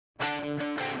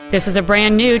This is a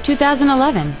brand new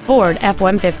 2011 Ford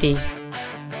F-150.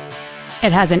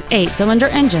 It has an 8-cylinder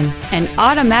engine, an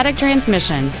automatic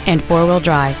transmission, and 4-wheel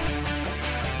drive.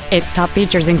 Its top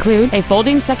features include a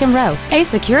folding second row, a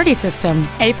security system,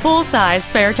 a full-size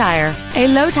spare tire, a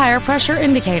low tire pressure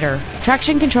indicator,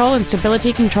 traction control and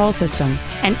stability control systems,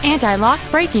 an anti-lock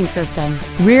braking system,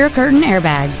 rear curtain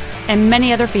airbags, and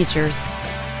many other features.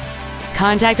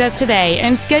 Contact us today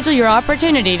and schedule your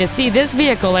opportunity to see this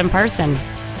vehicle in person.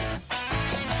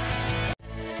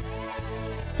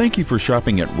 Thank you for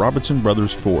shopping at Robinson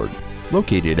Brothers Ford,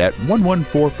 located at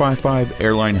 11455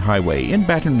 Airline Highway in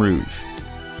Baton Rouge.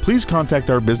 Please contact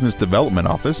our business development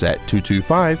office at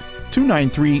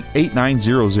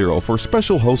 225-293-8900 for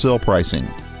special wholesale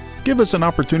pricing. Give us an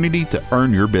opportunity to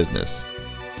earn your business.